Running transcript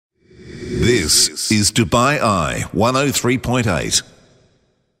This is Dubai Eye 103.8.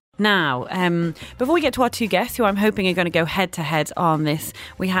 Now, before we get to our two guests, who I'm hoping are going to go head-to-head on this,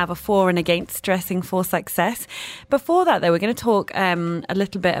 we have a for and against dressing for success. Before that, though, we're going to talk a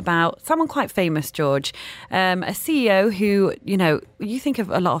little bit about someone quite famous, George, a CEO who, you know, you think of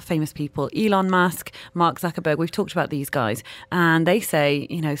a lot of famous people, Elon Musk, Mark Zuckerberg, we've talked about these guys, and they say,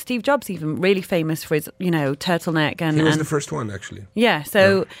 you know, Steve Jobs even really famous for his, you know, turtleneck. And he was the first one, actually. Yeah,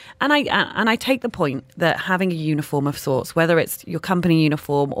 so, yeah. And I take the point that having a uniform of sorts, whether it's your company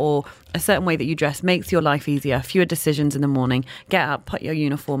uniform or a certain way that you dress, makes your life easier. Fewer decisions in the morning. Get up, put your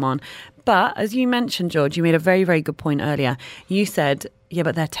uniform on. But as you mentioned, George, you made a very, very good point earlier. You said, yeah,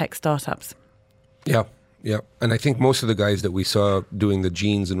 but they're tech startups. Yeah. And I think most of the guys that we saw doing the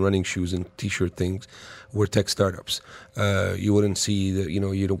jeans and running shoes and t-shirt things were tech startups. You wouldn't see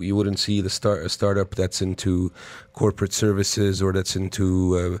you wouldn't see a startup that's into corporate services or that's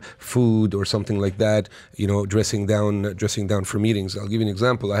into food or something like that. You know, dressing down for meetings. I'll give you an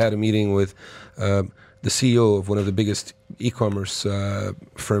example. I had a meeting with the CEO of one of the biggest e-commerce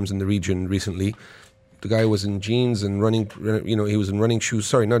firms in the region recently. The guy was in jeans and running, he was in running shoes.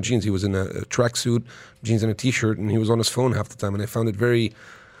 Sorry, not jeans. He was in a tracksuit, jeans and a t-shirt, and he was on his phone half the time. And I found it very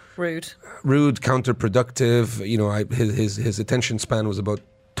rude, counterproductive. You know, his attention span was about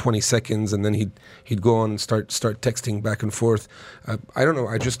 20 seconds, and then he'd go on and start texting back and forth. I don't know.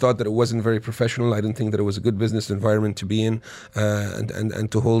 I just thought that it wasn't very professional. I didn't think that it was a good business environment to be in,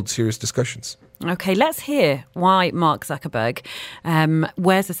 and to hold serious discussions. Okay, let's hear why Mark Zuckerberg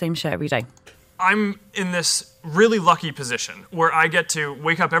wears the same shirt every day. I'm in this really lucky position where I get to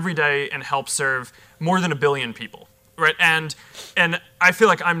wake up every day and help serve more than 1 billion people, right? And I feel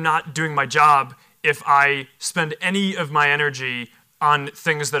like I'm not doing my job if I spend any of my energy on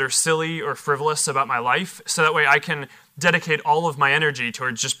things that are silly or frivolous about my life. So that way I can dedicate all of my energy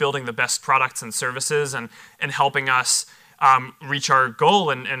towards just building the best products and services and helping us reach our goal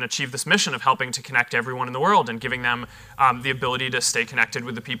and achieve this mission of helping to connect everyone in the world and giving them the ability to stay connected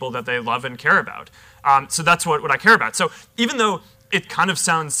with the people that they love and care about. So that's what I care about. So even though it kind of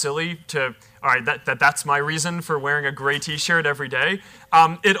sounds silly to, all right, that's my reason for wearing a gray t-shirt every day,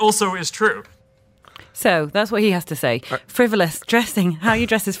 it also is true. So that's what he has to say. Frivolous dressing. How you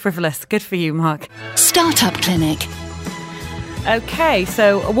dress is frivolous. Good for you, Mark. Startup Clinic. Okay,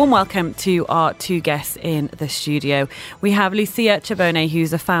 so a warm welcome to our two guests in the studio. We have Lucia Chabone,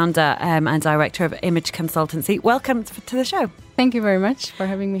 who's a founder and director of Image Consultancy. Welcome to the show. Thank you very much for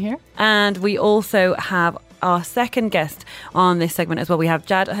having me here. And we also have our second guest on this segment as well. We have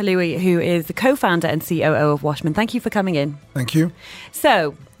Jad Haloui, who is the co-founder and COO of Washman. Thank you for coming in. Thank you.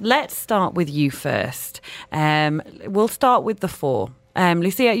 So let's start with you first. We'll start with the four.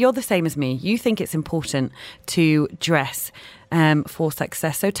 Lucia, you're the same as me. You think it's important to dress for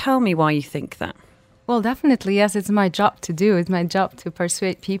success. So tell me why you think that. Well, definitely, yes, it's my job to do. It's my job to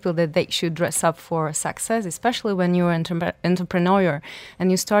persuade people that they should dress up for success, especially when you're an entrepreneur and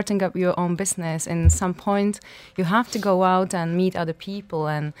you're starting up your own business. And at some point, you have to go out and meet other people.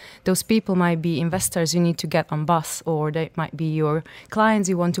 And those people might be investors you need to get on bus, or they might be your clients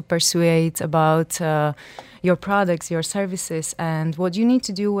you want to persuade about your products, your services. And what you need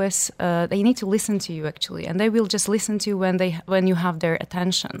to do is they need to listen to you, actually. And they will just listen to you when you have their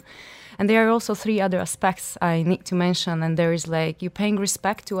attention. And there are also 3 other aspects I need to mention. And there is like you paying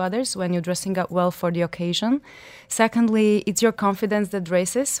respect to others when you're dressing up well for the occasion. Secondly, it's your confidence that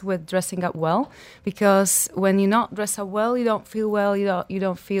raises with dressing up well. Because when you not dress up well, you don't feel well,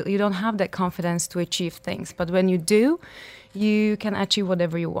 you don't have that confidence to achieve things. But when you do, you can achieve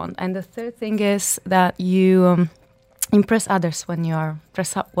whatever you want. And the third thing is that you impress others when you are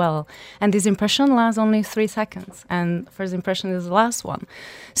dressed up well. And this impression lasts only 3 seconds. And first impression is the last one.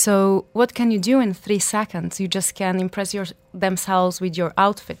 So what can you do in 3 seconds? You just can impress themselves with your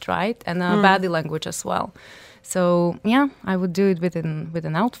outfit, right? And body language as well. So yeah, I would do it with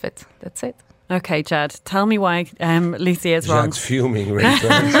an outfit. That's it. Okay, Jad, tell me why Lucia is wrong. Jad's fuming right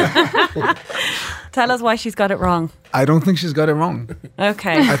now. Tell us why she's got it wrong. I don't think she's got it wrong.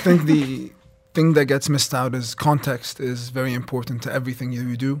 Okay. I think the thing that gets missed out is context is very important to everything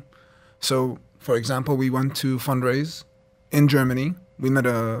you do. So, for example, we went to fundraise in Germany. We met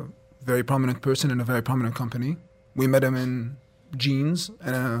a very prominent person in a very prominent company. We met him in jeans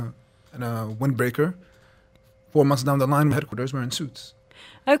and a windbreaker. 4 months down the line, headquarters were in suits.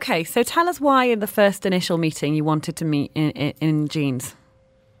 Okay, so tell us why in the first initial meeting you wanted to meet in jeans.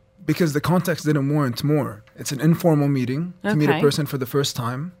 Because the context didn't warrant more. It's an informal meeting to meet a person for the first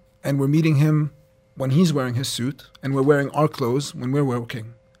time. And we're meeting him when he's wearing his suit. And we're wearing our clothes when we're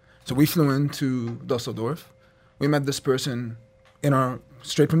working. So we flew into Düsseldorf. We met this person in our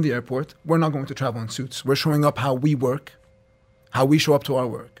straight from the airport. We're not going to travel in suits. We're showing up how we work, how we show up to our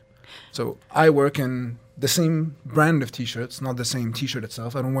work. So I work in the same brand of T-shirts, not the same T-shirt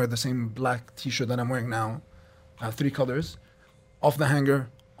itself. I don't wear the same black T-shirt that I'm wearing now. I have 3 colors, off the hanger,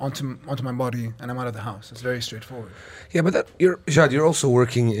 onto my body, and I'm out of the house. It's very straightforward. Yeah, but Jad, you're also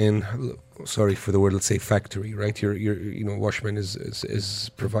working in, sorry for the word, let's say factory, right? You're Washman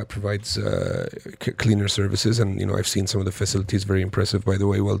provides cleaner services, and I've seen some of the facilities, very impressive, by the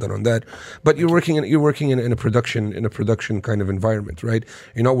way. Well done on that. But you're working in a production kind of environment, right?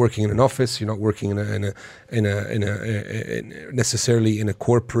 You're not working in an office. You're not working in necessarily in a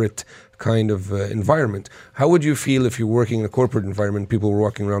corporate kind of environment. How would you feel if you're working in a corporate environment, people were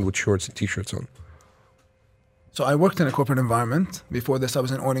walking around with shorts and T-shirts on? So I worked in a corporate environment. Before this, I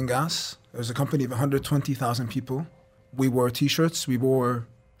was in oil and gas. There was a company of 120,000 people. We wore T-shirts, we wore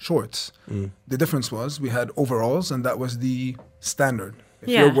shorts. The difference was we had overalls, and that was the standard. If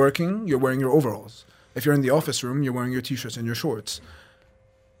you're working, you're wearing your overalls. If you're in the office room, you're wearing your T-shirts and your shorts.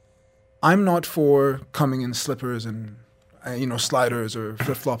 I'm not for coming in slippers and sliders or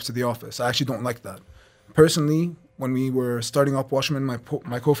flip-flops to the office. I actually don't like that. Personally, when we were starting up Washman, my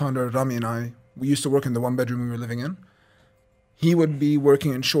co-founder Rami and I, we used to work in the 1-bedroom we were living in. He would be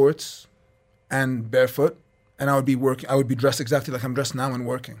working in shorts and barefoot, and I would be dressed exactly like I'm dressed now and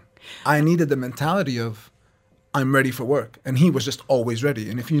working. I needed the mentality of I'm ready for work, and he was just always ready.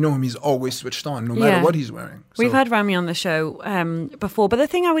 And if you know him, he's always switched on, no matter what he's wearing. So. We've had Rami on the show before, but the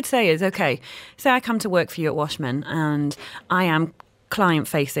thing I would say is, okay, say I come to work for you at Washman, and I am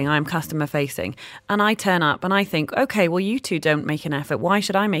client-facing, I'm customer-facing, and I turn up and I think, okay, well, you two don't make an effort. Why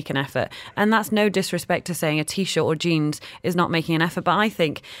should I make an effort? And that's no disrespect to saying a T-shirt or jeans is not making an effort, but I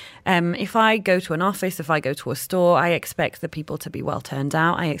think if I go to an office, if I go to a store, I expect the people to be well turned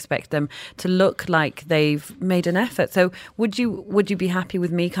out. I expect them to look like they've made an effort. So would you be happy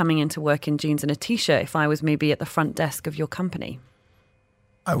with me coming into work in jeans and a T-shirt if I was maybe at the front desk of your company?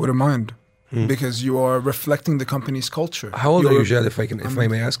 I wouldn't mind. Because you are reflecting the company's culture. How old are you, Jad, if I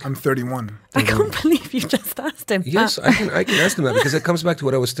may ask? I'm 31. I can't believe you just asked him. Yes, I can ask him that, because it comes back to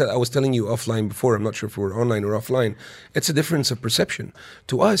what I was telling you offline before. I'm not sure if we're online or offline. It's a difference of perception.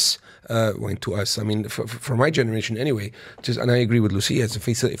 To us, I mean, for my generation anyway, and I agree with Lucia,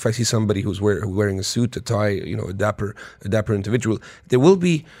 if I see somebody who's wearing a suit, a tie, a dapper individual, there will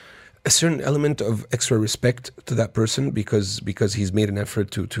be a certain element of extra respect to that person because he's made an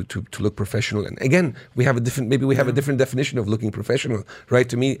effort to look professional. And again, we have a different definition of looking professional, right?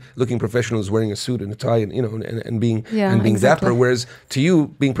 To me, looking professional is wearing a suit and a tie and being exactly. Dapper. Whereas to you,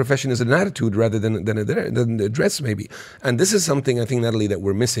 being professional is an attitude rather than a dress, maybe. And this is something I think, Natalie, that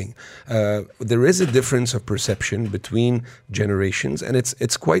we're missing. There is a difference of perception between generations, and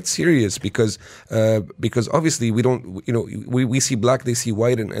it's quite serious because obviously we don't, we see black, they see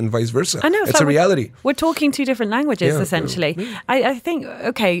white, and vice versa. I know, it's a reality. We're talking two different languages, essentially. Yeah. I think,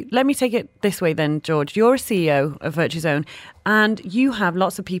 okay, let me take it this way then, George. You're a CEO of Virtue Zone, and you have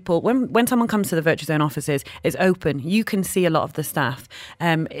lots of people. When someone comes to the Virtue Zone offices, it's open. You can see a lot of the staff.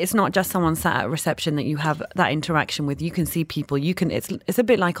 It's not just someone sat at a reception that you have that interaction with. You can see people. It's a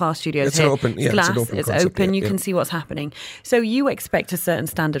bit like our studios it's here. It's open. You can see what's happening. So you expect a certain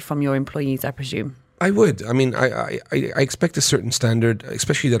standard from your employees, I presume. I would. I mean, I expect a certain standard,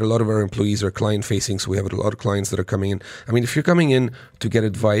 especially that a lot of our employees are client-facing, so we have a lot of clients that are coming in. I mean, if you're coming in to get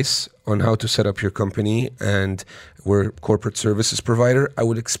advice on how to set up your company and we're a corporate services provider, I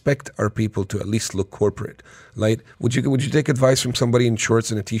would expect our people to at least look corporate. Like, would you take advice from somebody in shorts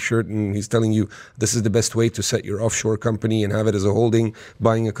and a T-shirt and he's telling you this is the best way to set your offshore company and have it as a holding,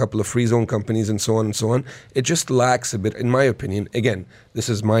 buying a couple of free zone companies and so on and so on? It just lacks a bit, in my opinion. Again, this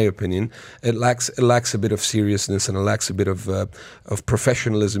is my opinion. It lacks a bit of seriousness, and it lacks a bit of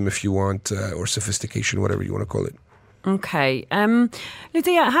professionalism, if you want, or sophistication, whatever you want to call it. Okay.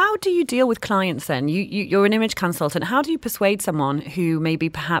 Lucia, how do you deal with clients then? You're an image consultant. How do you persuade someone who maybe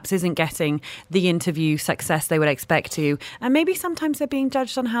perhaps isn't getting the interview success they would expect to, and maybe sometimes they're being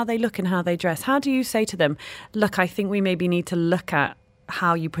judged on how they look and how they dress? How do you say to them, look, I think we maybe need to look at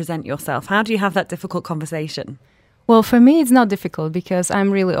how you present yourself? How do you have that difficult conversation? Well, for me, it's not difficult because I'm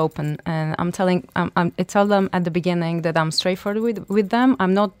really open, and I tell them at the beginning that I'm straightforward with them.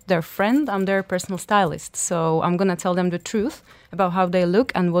 I'm not their friend, I'm their personal stylist. So I'm going to tell them the truth about how they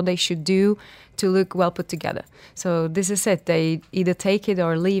look and what they should do to look well put together. So this is it. They either take it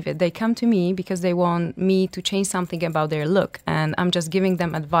or leave it. They come to me because they want me to change something about their look, and I'm just giving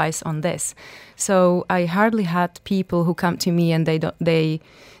them advice on this. So I hardly had people who come to me and they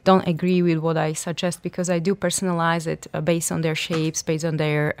don't agree with what I suggest, because I do personalize it based on their shapes, based on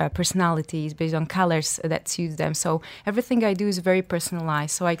their personalities, based on colors that suits them. So everything I do is very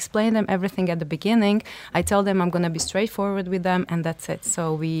personalized. So I explain them everything at the beginning. I tell them I'm going to be straightforward with them, and that's it.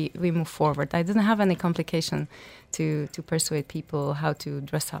 So we move forward. I didn't have any complication to persuade people how to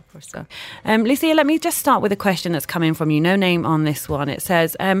dress up or so. Lucia, let me just start with a question that's coming from you. No name on this one. It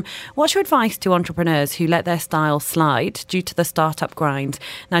says, what's your advice to entrepreneurs who let their style slide due to the startup grind?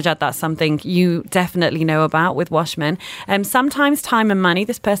 Najat, that's something you definitely know about with Washmen. Sometimes time and money,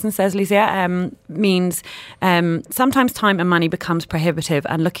 this person says, Lucia, means sometimes time and money becomes prohibitive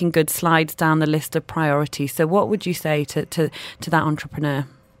and looking good slides down the list of priorities. So what would you say to that entrepreneur?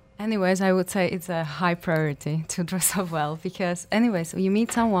 Anyways, I would say it's a high priority to dress up well, because anyways, you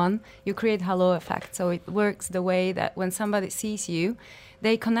meet someone, you create halo effect. So it works the way that when somebody sees you,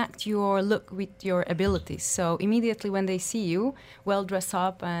 they connect your look with your abilities. So immediately when they see you well dressed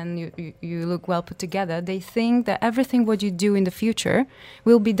up and you look well put together, they think that everything what you do in the future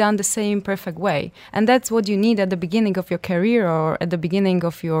will be done the same perfect way. And that's what you need at the beginning of your career or at the beginning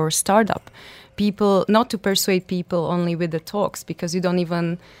of your startup. People, not to persuade people only with the talks, because you don't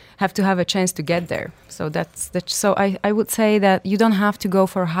even have to have a chance to get there. So so I would say that you don't have to go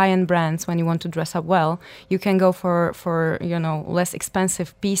for high-end brands when you want to dress up well. You can go for less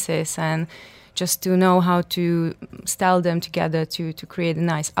expensive pieces, and just to know how to style them together to create a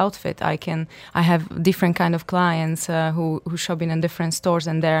nice outfit. I have different kind of clients who shop in different stores,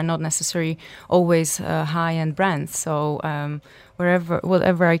 and they're not necessarily always high-end brands. So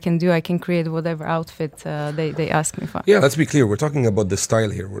whatever I can do, I can create whatever outfit they ask me for. Yeah, let's be clear. We're talking about the style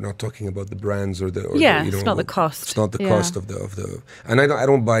here. We're not talking about the brands or the. It's not the cost. It's not the cost of the. And I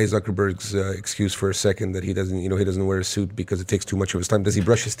don't buy Zuckerberg's excuse for a second that he doesn't wear a suit because it takes too much of his time. Does he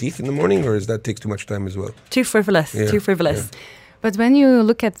brush his teeth in the morning, or takes too much time as well? Too frivolous. Yeah. Too frivolous. Yeah. But when you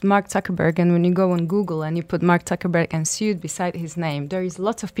look at Mark Zuckerberg, and when you go on Google and you put Mark Zuckerberg and suit beside his name, there is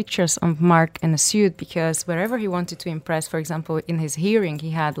lots of pictures of Mark in a suit, because wherever he wanted to impress, for example, in his hearing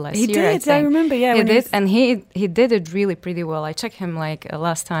he had last year. He did, I remember, yeah. He did, and he did it really pretty well. I checked him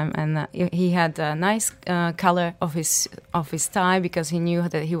last time, and he had a nice color of his tie, because he knew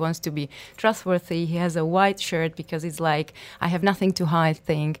that he wants to be trustworthy. He has a white shirt because it's like, I have nothing to hide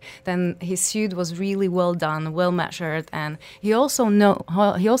thing. Then his suit was really well done, well measured, and he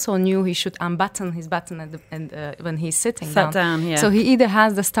also knew he should unbutton his button when he's sitting down. Yeah. So he either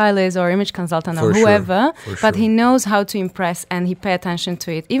has the stylist or image consultant or whoever, but he knows how to impress, and he pay attention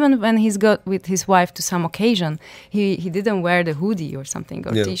to it. Even when he's got with his wife to some occasion, he didn't wear the hoodie or something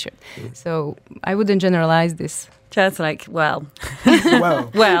or t-shirt. Yeah. So I wouldn't generalize this. Just well.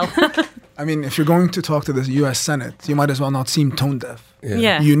 I mean, if you're going to talk to the U.S. Senate, you might as well not seem tone deaf.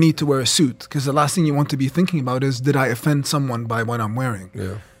 Yeah. You need to wear a suit, because the last thing you want to be thinking about is, did I offend someone by what I'm wearing?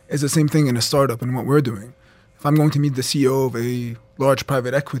 Yeah. It's the same thing in a startup and what we're doing. If I'm going to meet the CEO of a large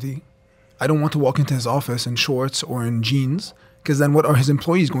private equity, I don't want to walk into his office in shorts or in jeans, because then what are his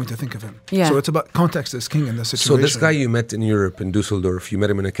employees going to think of him? Yeah. So it's about context is king in this situation. So this guy you met in Europe, in Dusseldorf, you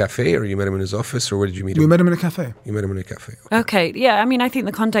met him in a cafe, or you met him in his office, or where did you meet him? We met him in a cafe. You met him in a cafe. Okay. Yeah, I mean, I think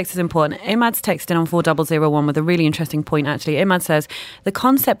the context is important. Imad's texted on 4001 with a really interesting point, actually. Imad says, the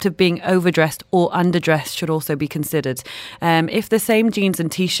concept of being overdressed or underdressed should also be considered. If the same jeans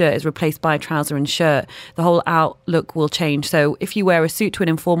and T-shirt is replaced by a trouser and shirt, the whole outlook will change. So if you wear a suit to an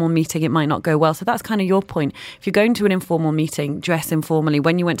informal meeting, it might not go well. So that's kind of your point. If you're going to an informal meeting, dress informally.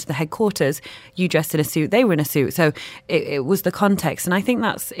 When you went to the headquarters, you dressed in a suit, they were in a suit. So it was the context. And I think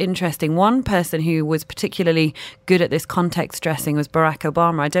that's interesting. One person who was particularly good at this context dressing was Barack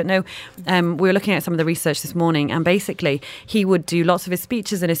Obama. I don't know, we were looking at some of the research this morning, and basically he would do lots of his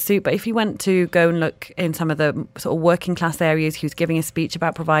speeches in his suit, but if he went to go and look in some of the sort of working class areas, he was giving a speech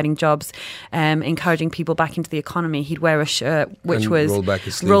about providing jobs, encouraging people back into the economy, he'd wear a shirt which was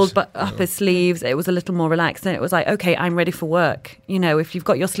rolled up his sleeves. It was a little more relaxed, and it was like, okay, I'm ready for work. You know, if you've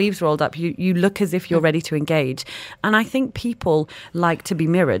got your sleeves rolled up, you look as if you're ready to engage. And I think people like to be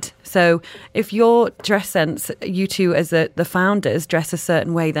mirrored. So if your dress sense, you two as the founders dress a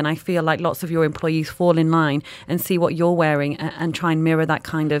certain way, then I feel like lots of your employees fall in line and see what you're wearing and try and mirror that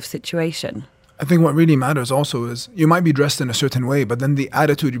kind of situation. I think what really matters also is you might be dressed in a certain way, but then the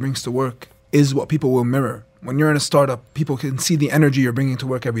attitude you bring to work is what people will mirror. When you're in a startup, people can see the energy you're bringing to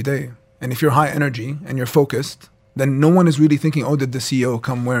work every day. And if you're high energy and you're focused, then no one is really thinking, oh, did the CEO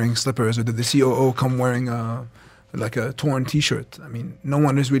come wearing slippers, or did the COO come wearing a like a torn T-shirt. I mean, no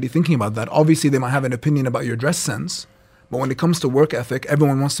one is really thinking about that. Obviously, they might have an opinion about your dress sense, but when it comes to work ethic,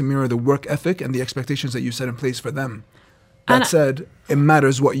 everyone wants to mirror the work ethic and the expectations that you set in place for them. That said, it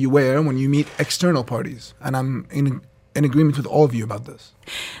matters what you wear when you meet external parties, and I'm in agreement with all of you about this.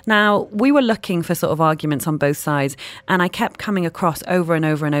 Now, we were looking for sort of arguments on both sides, and I kept coming across over and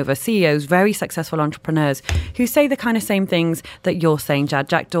over and over CEOs, very successful entrepreneurs, who say the kind of same things that you're saying, Jad.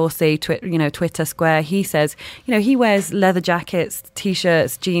 Jack Dorsey, Twitter Square, he says, he wears leather jackets,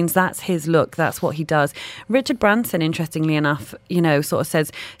 T-shirts, jeans, that's his look, that's what he does. Richard Branson, interestingly enough, sort of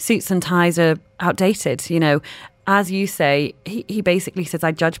says suits and ties are outdated, As you say, he basically says,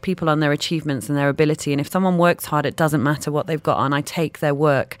 I judge people on their achievements and their ability. And if someone works hard, it doesn't matter what they've got on. I take their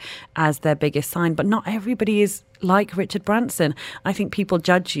work as their biggest sign. But not everybody is like Richard Branson. I think people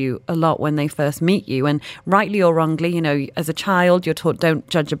judge you a lot when they first meet you. And rightly or wrongly, as a child, you're taught don't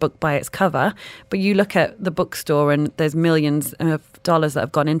judge a book by its cover. But you look at the bookstore and there's millions of dollars that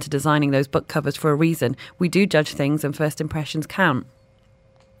have gone into designing those book covers for a reason. We do judge things and first impressions count.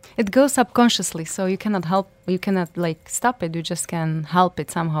 It goes subconsciously, so you cannot stop it. You just can help it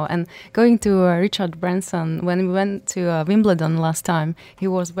somehow. And going to Richard Branson, when we went to Wimbledon last time, he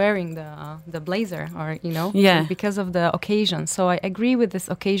was wearing the blazer, because of the occasion. So I agree with this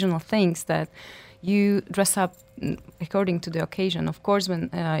occasional things that you dress up according to the occasion. Of course, when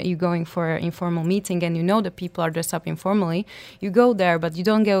you're going for an informal meeting and that people are dressed up informally, you go there, but you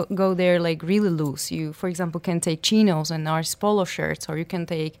don't go there like really loose. You, for example, can take chinos and nice polo shirts, or you can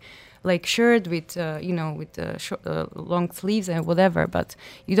take like shirt with long sleeves and whatever, but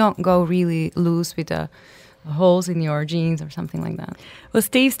you don't go really loose with holes in your jeans or something like that. Well,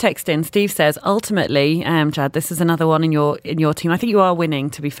 Steve's texted in. Steve says, ultimately, Jad, this is another one in your team. I think you are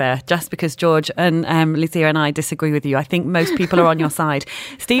winning, to be fair, just because George and Lucia and I disagree with you. I think most people are on your side.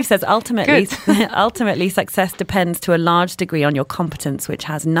 Steve says, ultimately, success depends to a large degree on your competence, which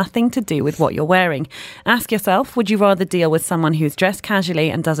has nothing to do with what you're wearing. Ask yourself, would you rather deal with someone who's dressed casually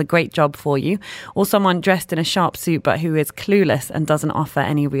and does a great job for you, or someone dressed in a sharp suit but who is clueless and doesn't offer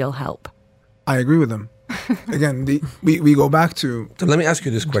any real help? I agree with them. Again, we go back to... So let me ask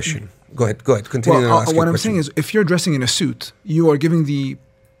you this question. Go ahead. Continue. What I'm saying is, if you're dressing in a suit, you are giving the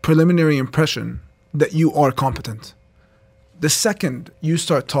preliminary impression that you are competent. The second you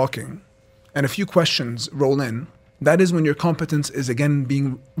start talking and a few questions roll in, that is when your competence is again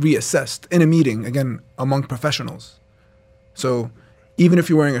being reassessed in a meeting, again, among professionals. So even if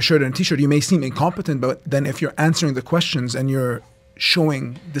you're wearing a shirt and a T-shirt, you may seem incompetent, but then if you're answering the questions and you're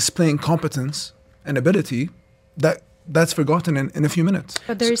displaying competence and ability, that's forgotten in a few minutes.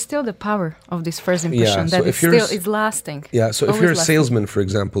 But there is still the power of this first impression that is lasting. Yeah, so if you're a salesman, for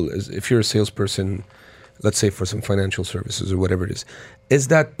example, if you're a salesperson, let's say for some financial services or whatever it is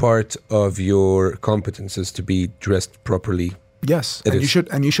that part of your competences to be dressed properly? Yes, and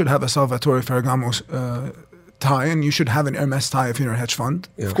you should have a Salvatore Ferragamo tie, and you should have an Hermes tie if you're a hedge fund,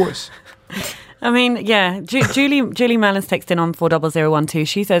 of course. I mean, yeah, Julie Mellon's texted in on 40012.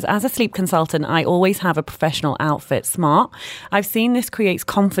 She says, as a sleep consultant, I always have a professional outfit, smart. I've seen this creates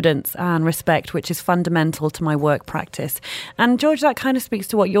confidence and respect, which is fundamental to my work practice. And George, that kind of speaks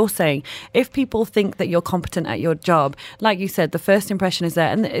to what you're saying. If people think that you're competent at your job, like you said, the first impression is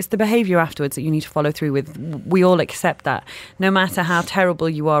there, and it's the behaviour afterwards that you need to follow through with. We all accept that. No matter how terrible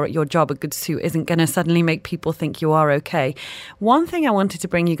you are at your job, a good suit isn't going to suddenly make people think you are okay. One thing I wanted to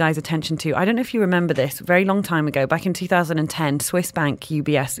bring you guys' attention to, I don't know if you remember this, a very long time ago, back in 2010, Swiss bank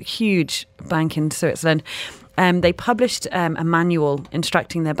UBS, a huge bank in Switzerland, they published a manual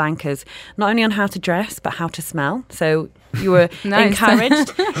instructing their bankers not only on how to dress but how to smell. So you were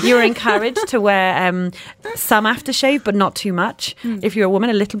encouraged to wear some aftershave but not too much. If you're a woman,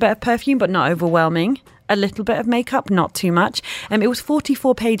 a little bit of perfume but not overwhelming. A little bit of makeup, not too much. It was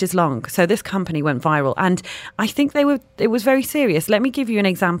 44 pages long, so this company went viral, and I think it was very serious. Let me give you an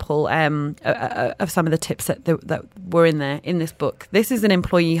example of some of the tips that were in this book. This is an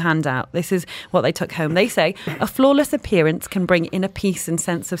employee handout. This is what they took home. They say a flawless appearance can bring inner peace and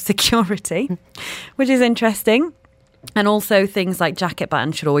sense of security, which is interesting. And also things like jacket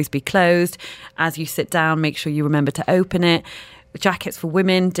buttons should always be closed. As you sit down, make sure you remember to open it. Jackets for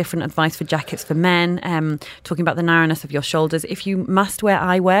women, different advice for jackets for men, talking about the narrowness of your shoulders. If you must wear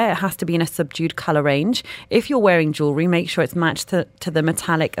eyewear, it has to be in a subdued colour range. If you're wearing jewellery, make sure it's matched to the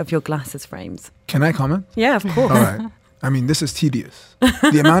metallic of your glasses frames. Can I comment? Yeah, of course. All right. I mean, this is tedious.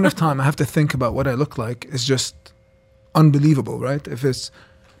 The amount of time I have to think about what I look like is just unbelievable, right? If it's...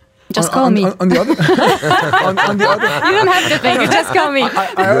 Just call me. On the other, on the other, you don't have to think. You just call me.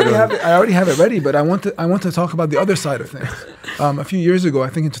 I already have it ready, but I want to talk about the other side of things. A few years ago, I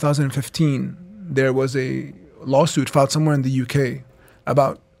think in 2015, there was lawsuit filed somewhere in the UK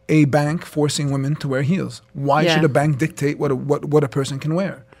about a bank forcing women to wear heels. Why should a bank dictate what a person can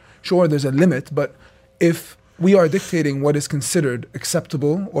wear? Sure, there's a limit, but if we are dictating what is considered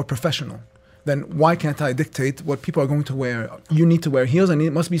acceptable or professional, then why can't I dictate what people are going to wear? You need to wear heels, and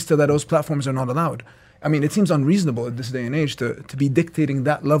it must be stilettos. Platforms are not allowed. I mean, it seems unreasonable at this day and age to be dictating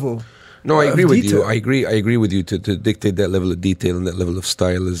that level. No, I agree with detail. you. I agree with you to dictate that level of detail and that level of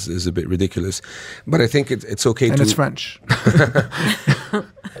style is a bit ridiculous. But I think it's okay and to. it's French.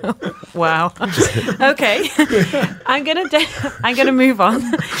 Wow. Okay. I'm gonna move on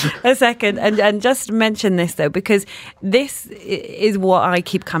a second and just mention this though, because this is what I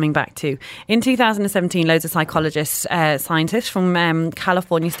keep coming back to. In 2017, loads of psychologists, scientists from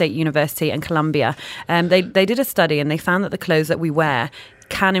California State University and Columbia, they did a study and they found that the clothes that we wear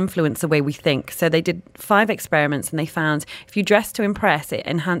can influence the way we think. So they did 5 experiments and they found if you dress to impress, it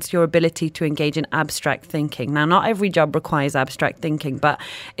enhanced your ability to engage in abstract thinking. Now, not every job requires abstract thinking, but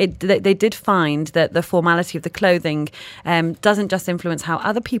they did find that the formality of the clothing doesn't just influence how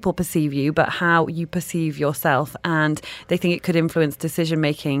other people perceive you, but how you perceive yourself. And they think it could influence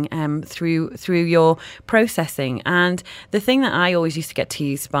decision-making through your processing. And the thing that I always used to get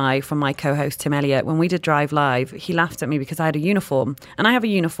teased by from my co-host, Tim Elliott, when we did Drive Live, he laughed at me because I had a uniform. And I have a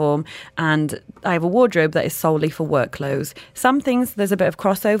uniform and I have a wardrobe that is solely for work clothes. Some things there's a bit of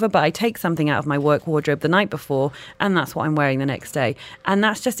crossover, but I take something out of my work wardrobe the night before and that's what I'm wearing the next day. And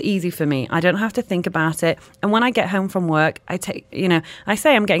that's just easy for me. I don't have to think about it. And when I get home from work, I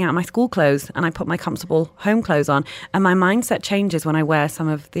say I'm getting out my school clothes and I put my comfortable home clothes on, and my mindset changes when I wear some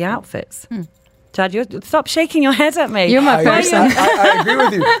of the outfits. Chad, stop shaking your head at me. You're my person. I agree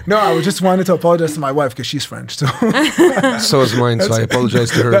with you. No, I just wanted to apologize to my wife because she's French. So is mine, so I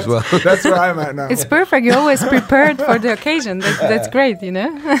apologize to her as well. That's where I'm at now. It's perfect. You're always prepared for the occasion. That's great, you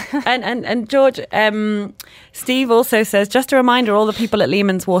know. And George, Steve also says, just a reminder, all the people at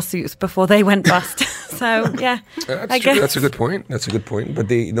Lehman's wore suits before they went bust. So yeah, I guess that's a good point. But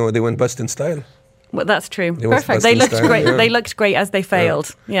they went bust in style. Well, that's true. Perfect. They looked great. Yeah. They looked great as they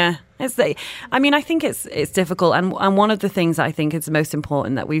failed. Yeah. I think it's difficult, and one of the things I think is the most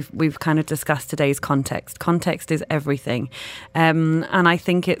important that we've kind of discussed today is context. Context is everything, and I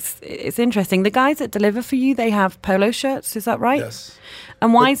think it's interesting. The guys that deliver for you, they have polo shirts. Is that right? Yes.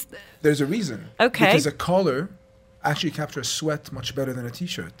 And why? There's a reason. Okay. Because a collar actually captures sweat much better than a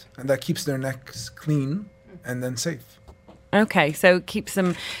t-shirt, and that keeps their necks clean and then safe. Okay, so it keeps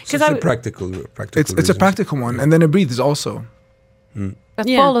them. So it's a practical. It's a practical one, and then it breathes also. But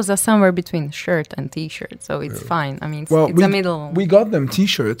polos are somewhere between shirt and t-shirt, so it's fine. I mean, it's the middle. We got them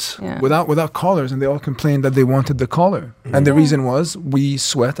t-shirts without collars, and they all complained that they wanted the collar. And the reason was we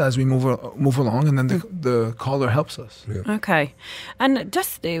sweat as we move along, and then the collar helps us. Yeah. Okay. And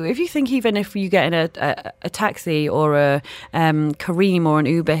just if you think, even if you get in a taxi or a Careem or an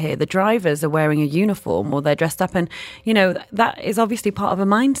Uber here, the drivers are wearing a uniform or they're dressed up, and that is obviously part of a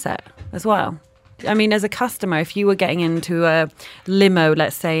mindset as well. I mean, as a customer, if you were getting into a limo,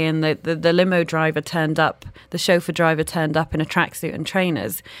 let's say, and the limo driver turned up, the chauffeur driver turned up in a tracksuit and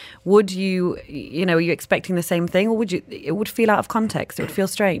trainers, would you, are you expecting the same thing, or it would feel out of context? It would feel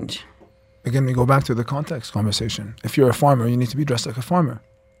strange. Again, we go back to the context conversation. If you're a farmer, you need to be dressed like a farmer.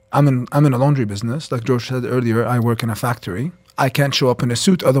 I'm in a laundry business. Like George said earlier, I work in a factory. I can't show up in a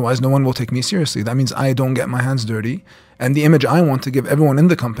suit, otherwise no one will take me seriously. That means I don't get my hands dirty. And the image I want to give everyone in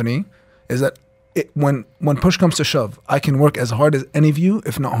the company is that when push comes to shove, I can work as hard as any of you,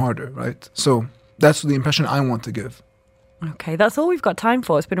 if not harder, right? So that's the impression I want to give. Okay, that's all we've got time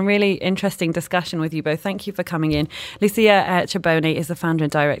for. It's been a really interesting discussion with you both. Thank you for coming in. Lucia Chaboni is the founder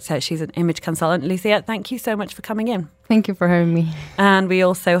and director. She's an image consultant. Lucia, thank you so much for coming in. Thank you for having me. And we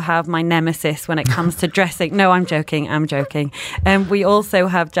also have my nemesis when it comes to dressing. No, I'm joking. And we also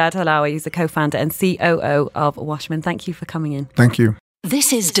have Jad Halawi, who's the co-founder and COO of Washman. Thank you for coming in. Thank you.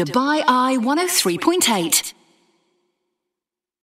 This is Dubai Eye 103.8.